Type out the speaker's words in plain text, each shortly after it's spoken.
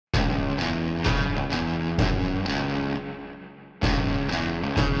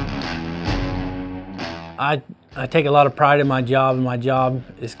I take a lot of pride in my job, and my job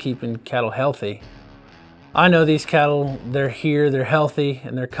is keeping cattle healthy. I know these cattle, they're here, they're healthy,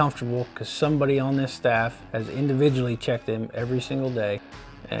 and they're comfortable because somebody on this staff has individually checked them every single day,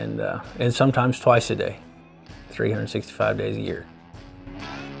 and sometimes twice a day, 365 days a year.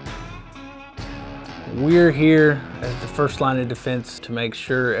 We're here as the first line of defense to make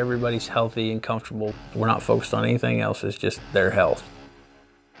sure everybody's healthy and comfortable. We're not focused on anything else, it's just their health.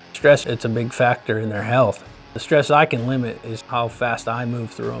 Stress, it's a big factor in their health. The stress I can limit is how fast I move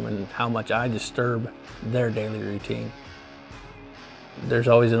through them and how much I disturb their daily routine. There's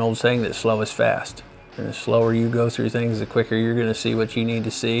always an old saying that slow is fast. And the slower you go through things, the quicker you're going to see what you need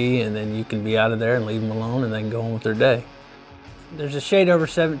to see, and then you can be out of there and leave them alone and they can go on with their day. There's a shade over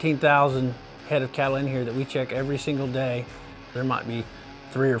 17,000 head of cattle in here that we check every single day. There might be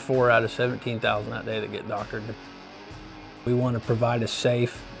 3 or 4 out of 17,000 that day that get doctored. We want to provide a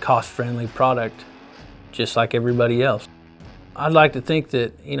safe, cost-friendly product just like everybody else. I'd like to think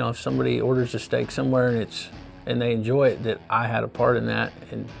that, you know, if somebody orders a steak somewhere and they enjoy it, that I had a part in that.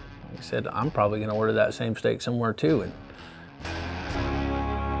 And like I said, I'm probably going to order that same steak somewhere too. And